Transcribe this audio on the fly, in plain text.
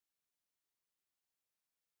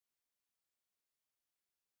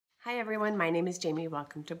Hi everyone, my name is Jamie.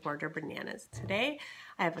 Welcome to Border Bananas. Today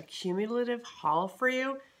I have a cumulative haul for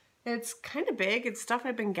you. It's kind of big. It's stuff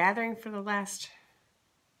I've been gathering for the last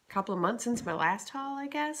couple of months since my last haul, I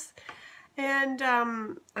guess. And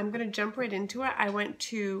I'm going to jump right into it. I went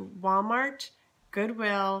to Walmart,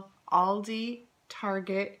 Goodwill, Aldi,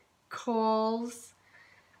 Target, Kohl's,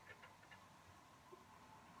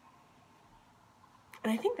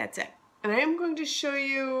 and I think that's it. And I am going to show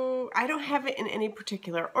you, I don't have it in any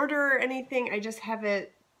particular order or anything, I just have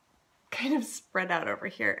it kind of spread out over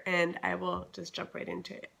here, and I will just jump right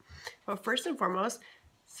into it. But first and foremost,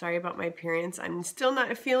 sorry about my appearance. I'm still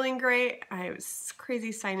not feeling great. I have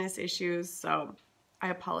crazy sinus issues, so I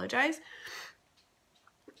apologize.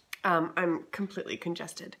 I'm completely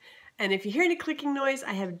congested. And if you hear any clicking noise,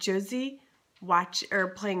 I have Josie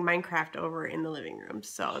playing Minecraft over in the living room,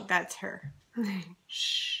 so that's her.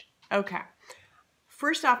 Shh. Okay,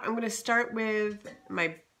 first off, I'm going to start with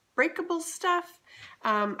my breakable stuff.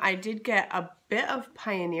 I did get a bit of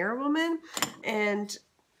Pioneer Woman and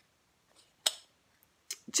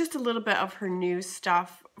just a little bit of her new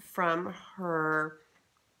stuff from her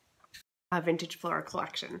vintage floral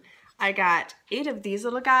collection. I got 8 of these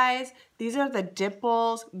little guys. These are the dip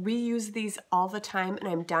bowls. We use these all the time, and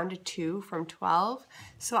I'm down to 2 from 12.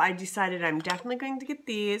 So I decided I'm definitely going to get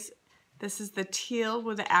these. This is the teal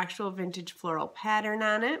with the actual vintage floral pattern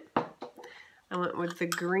on it. I went with the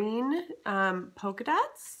green polka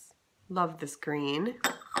dots. Love this green.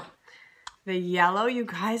 The yellow, you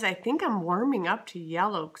guys, I think I'm warming up to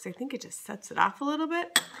yellow because I think it just sets it off a little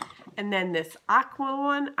bit. And then this aqua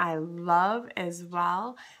one I love as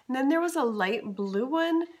well. And then there was a light blue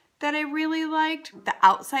one that I really liked, the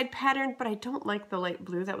outside pattern, but I don't like the light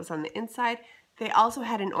blue that was on the inside. They also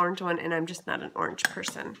had an orange one, and I'm just not an orange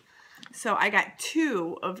person. So I got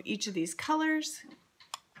 2 of each of these colors,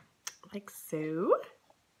 like so.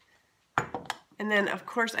 And then, of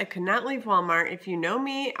course, I could not leave Walmart. If you know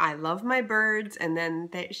me, I love my birds. And then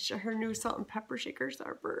her new salt and pepper shakers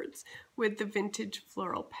are birds with the vintage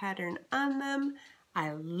floral pattern on them.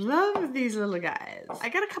 I love these little guys. I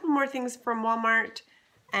got a couple more things from Walmart,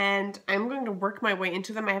 and I'm going to work my way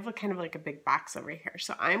into them. I have kind of like a big box over here.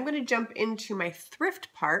 So I'm going to jump into my thrift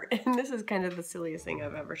part, and this is kind of the silliest thing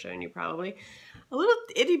I've ever shown you probably. A little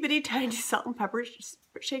itty bitty tiny salt and pepper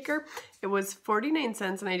shaker. It was 49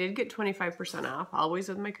 cents, and I did get 25% off, always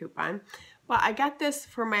with my coupon. But I got this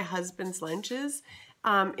for my husband's lunches.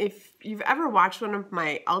 If you've ever watched one of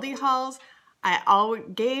my Aldi hauls,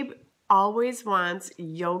 Gabe always wants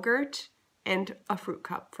yogurt and a fruit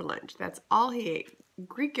cup for lunch. That's all he ate.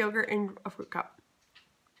 Greek yogurt and a fruit cup.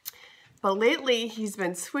 But lately he's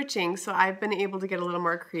been switching, so I've been able to get a little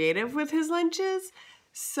more creative with his lunches.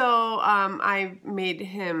 So I made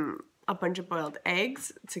him a bunch of boiled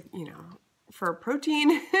eggs to, for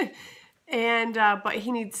protein. And but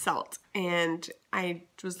he needs salt, and I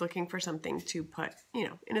was looking for something to put,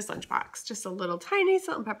 in his lunchbox. Just a little tiny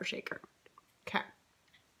salt and pepper shaker. Okay.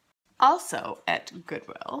 Also at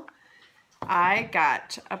Goodwill, I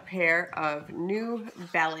got a pair of new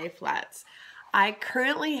ballet flats. I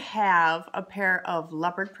currently have a pair of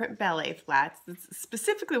leopard print ballet flats. That's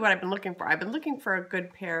specifically what I've been looking for. I've been looking for a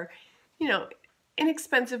good pair,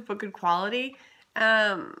 inexpensive but good quality,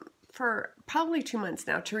 for probably 2 months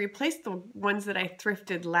now, to replace the ones that I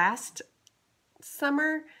thrifted last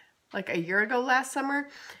summer, like a year ago last summer.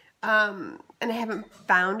 And I haven't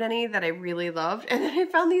found any that I really loved. And then I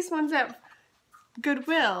found these ones at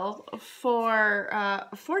Goodwill for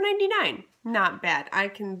 $4.99. Not bad. I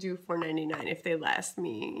can do $4.99 if they last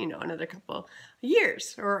me, another couple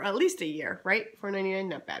years, or at least a year, right? $4.99,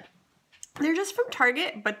 not bad. They're just from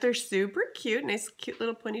Target, but they're super cute. Nice, cute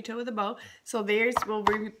little ponytail with a bow. So theirs will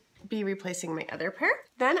be replacing my other pair.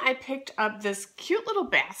 Then I picked up this cute little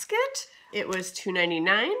basket. It was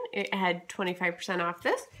 $2.99. It had 25% off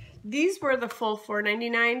this. These were the full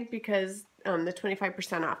 $4.99 because the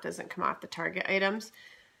 25% off doesn't come off the Target items.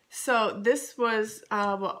 So this was,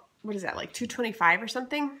 what is that, like $2.25 or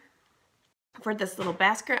something for this little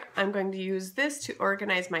basket. I'm going to use this to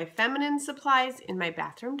organize my feminine supplies in my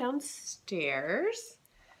bathroom downstairs.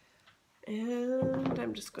 And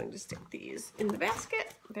I'm just going to stick these in the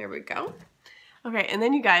basket. There we go. Okay, and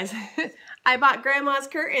then you guys, I bought Grandma's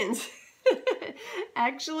curtains.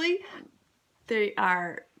 Actually, they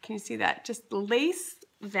are, can you see that? Just lace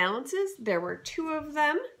valances. There were 2 of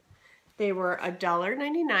them. They were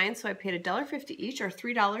 $1.99, so I paid $1.50 each, or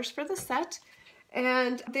 $3 for the set.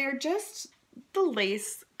 And they're just the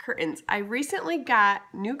lace curtains. I recently got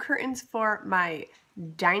new curtains for my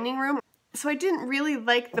dining room. So I didn't really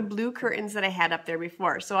like the blue curtains that I had up there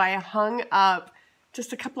before. So I hung up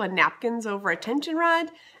just a couple of napkins over a tension rod,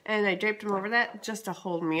 and I draped them over that just to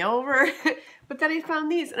hold me over. But then I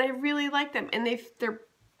found these, and I really like them, and they're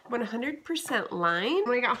 100% lined.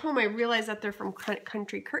 When I got home, I realized that they're from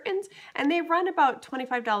Country Curtains, and they run about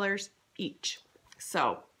 $25 each.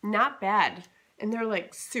 So not bad. And they're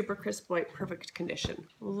like super crisp white, perfect condition.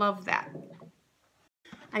 Love that.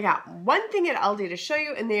 I got one thing at Aldi to show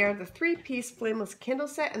you, and they are the 3-piece flameless candle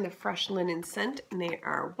set and the fresh linen scent, and they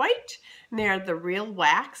are white, and they are the real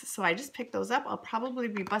wax. So I just picked those up. I'll probably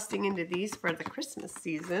be busting into these for the Christmas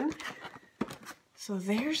season. So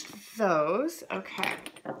there's those. Okay,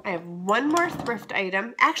 I have one more thrift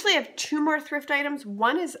item. Actually, I have 2 more thrift items.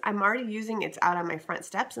 One is I'm already using, it's out on my front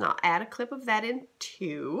steps, and I'll add a clip of that in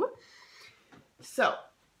too. So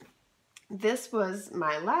this was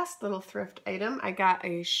my last little thrift item. I got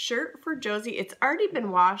a shirt for Josie. It's already been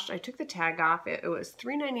washed. I took the tag off. It was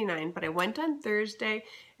 $3.99, but I went on Thursday.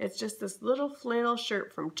 It's just this little flannel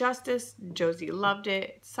shirt from Justice. Josie loved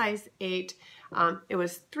it. It's size 8. It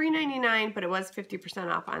was $3.99, but it was 50%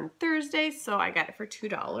 off on Thursday, so I got it for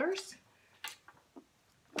 $2.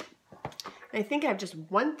 I think I have just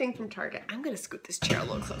one thing from Target. I'm going to scoot this chair a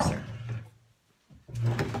little closer.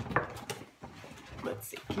 Let's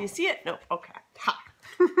see. Can you see it? No. Okay. Ha.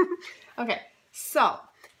 Okay. So,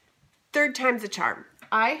 3rd time's a charm.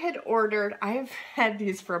 I have had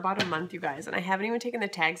these for about a month, you guys, and I haven't even taken the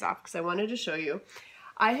tags off because I wanted to show you.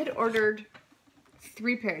 I had ordered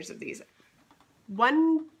 3 pairs of these.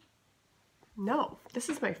 This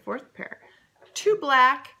is my 4th pair. 2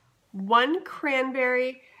 black, 1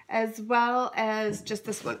 cranberry, as well as just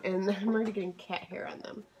this one. And I'm already getting cat hair on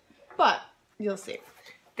them. But, you'll see.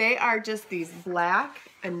 They are just these black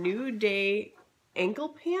A New Day ankle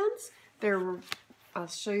pants. I'll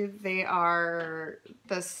show you, they are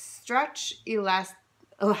the stretch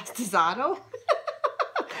elastizado.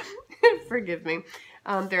 Forgive me.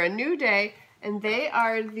 They're A New Day, and they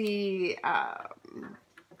are the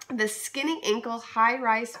skinny ankle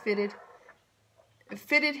high-rise fitted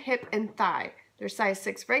hip and thigh. They're size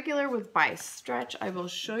 6 regular with by stretch. I will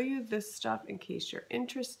show you this stuff in case you're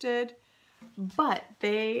interested. But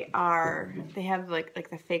they have like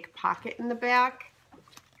the fake pocket in the back,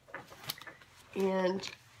 and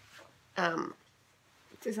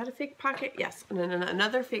is that a fake pocket? Yes, and then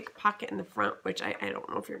another fake pocket in the front, which I don't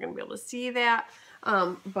know if you're gonna be able to see that,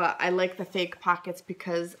 but I like the fake pockets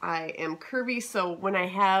because I am curvy, so when I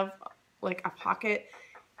have like a pocket,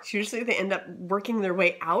 usually they end up working their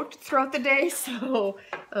way out throughout the day, so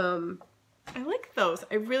I like those.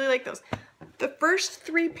 I really like those. The first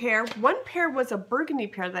 3 pair, 1 pair was a burgundy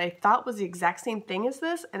pair that I thought was the exact same thing as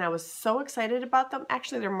this, and I was so excited about them.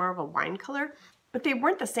 Actually, they're more of a wine color, but they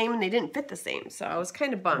weren't the same and they didn't fit the same, so I was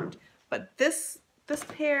kind of bummed. But this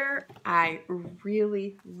pair, I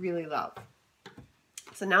really, really love.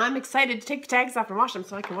 So now I'm excited to take the tags off and wash them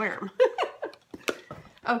so I can wear them.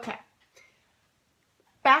 Okay.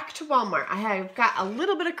 Back to Walmart. I have got a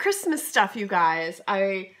little bit of Christmas stuff, you guys.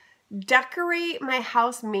 I decorate my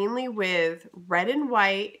house mainly with red and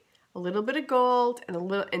white, a little bit of gold,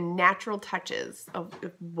 and natural touches of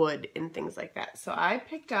wood and things like that. So I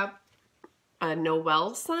picked up a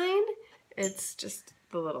Noel sign. It's just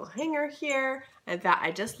the little hanger here, and I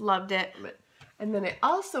just loved it. And then I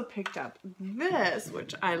also picked up this,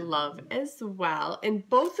 which I love as well. And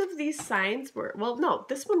both of these signs were, well, no,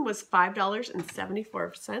 this one was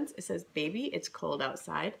 $5.74. It says, "Baby, it's cold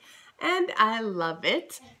outside." And I love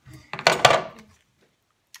it.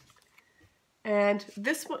 And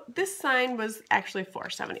this sign was actually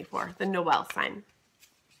 $4.74, the Noel sign.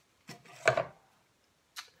 A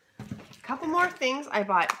couple more things. I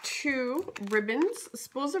bought 2 ribbons,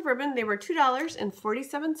 spools of ribbon. They were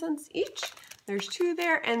 $2.47 each. There's 2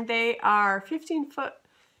 there, and they are 15-foot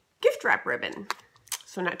gift wrap ribbon.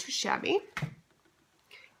 So not too shabby.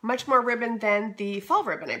 Much more ribbon than the fall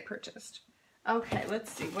ribbon I purchased. Okay,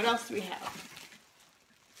 let's see. What else do we have?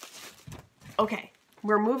 Okay,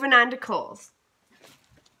 we're moving on to Kohl's.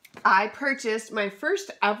 I purchased my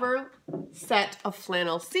first ever set of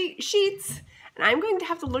flannel sheets, and I'm going to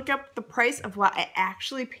have to look up the price of what I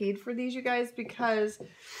actually paid for these, you guys, because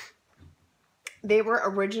they were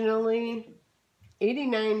originally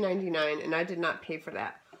 $89.99, and I did not pay for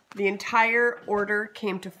that. The entire order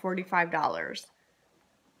came to $45.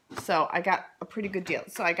 So I got a pretty good deal.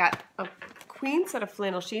 So I got a queen set of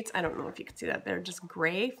flannel sheets. I don't know if you can see that. They're just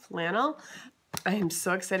gray flannel. I am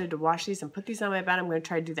so excited to wash these and put these on my bed. I'm going to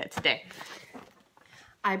try to do that today.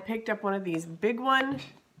 I picked up one of these big one.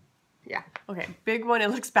 Yeah, okay, big one.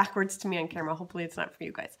 It looks backwards to me on camera. Hopefully it's not for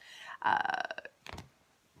you guys.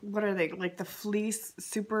 What are they? Like the fleece,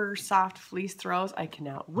 super soft fleece throws. I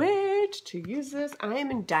cannot wait blanket to use this. I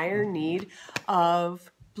am in dire need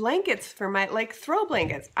of blankets for my, like, throw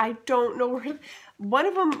blankets. I don't know where, one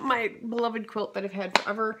of them, my beloved quilt that I've had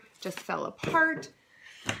forever, just fell apart.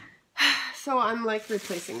 So I'm like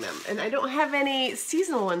replacing them. And I don't have any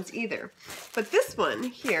seasonal ones either. But this one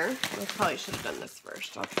here, I probably should have done this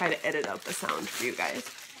first. I'll try to edit out the sound for you guys.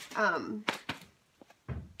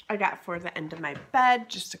 I got for the end of my bed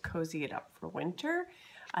just to cozy it up for winter.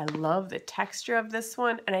 I love the texture of this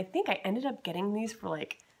one. And I think I ended up getting these for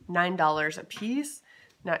like $9 a piece.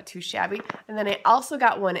 Not too shabby. And then I also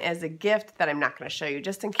got one as a gift that I'm not going to show you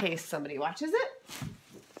just in case somebody watches it.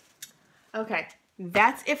 Okay.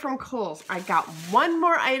 That's it from Kohl's. I got one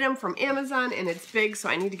more item from Amazon and it's big, so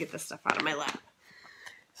I need to get this stuff out of my lap.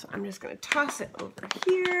 So I'm just gonna toss it over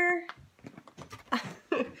here.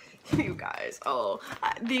 You guys, oh,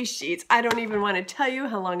 these sheets. I don't even want to tell you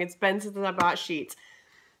how long it's been since I bought sheets.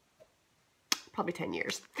 Probably 10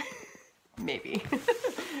 years. Maybe.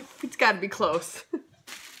 It's gotta be close.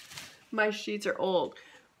 My sheets are old.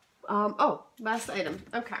 Oh, last item.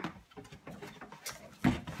 Okay.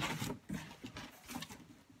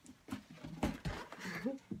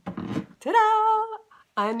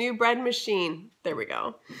 Ta-da! A new bread machine. There we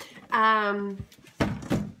go. My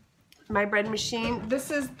bread machine.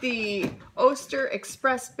 This is the Oster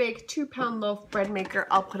Express Bake 2-pound loaf bread maker.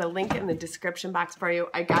 I'll put a link in the description box for you.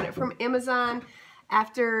 I got it from Amazon.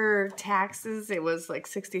 After taxes, it was like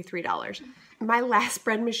 $63. My last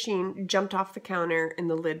bread machine jumped off the counter and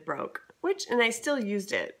the lid broke, and I still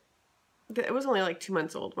used it. It was only like 2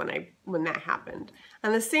 months old when that happened.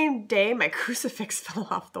 On the same day, my crucifix fell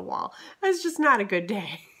off the wall. It was just not a good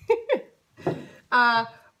day.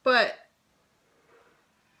 But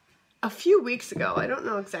a few weeks ago, I don't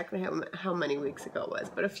know exactly how many weeks ago it was,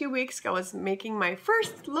 but a few weeks ago I was making my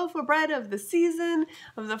first loaf of bread of the season,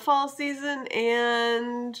 of the fall season,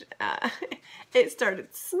 and it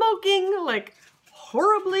started smoking like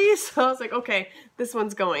horribly. So I was like, okay, this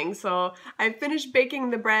one's going. So I finished baking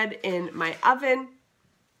the bread in my oven,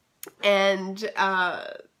 and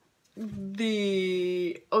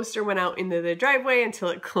the Oster went out into the driveway until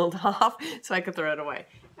it cooled off so I could throw it away.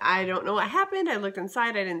 I don't know what happened. I looked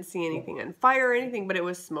inside. I didn't see anything on fire or anything, but it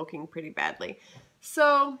was smoking pretty badly.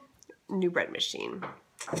 So, new bread machine.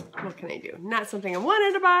 What can I do? Not something I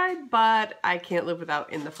wanted to buy, but I can't live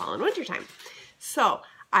without in the fall and winter time. So,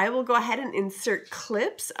 I will go ahead and insert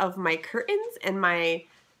clips of my curtains and my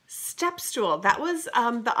step stool. That was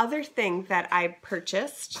the other thing that I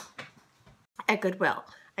purchased at Goodwill.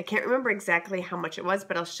 I can't remember exactly how much it was,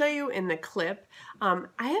 but I'll show you in the clip. I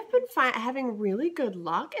have been having really good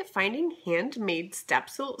luck at finding handmade step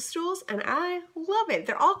stools, and I love it.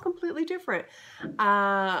 They're all completely different.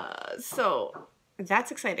 So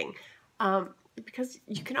that's exciting because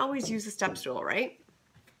you can always use a step stool, right?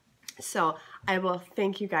 So I will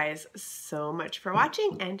thank you guys so much for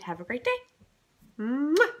watching and have a great day.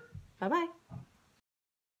 Bye-bye.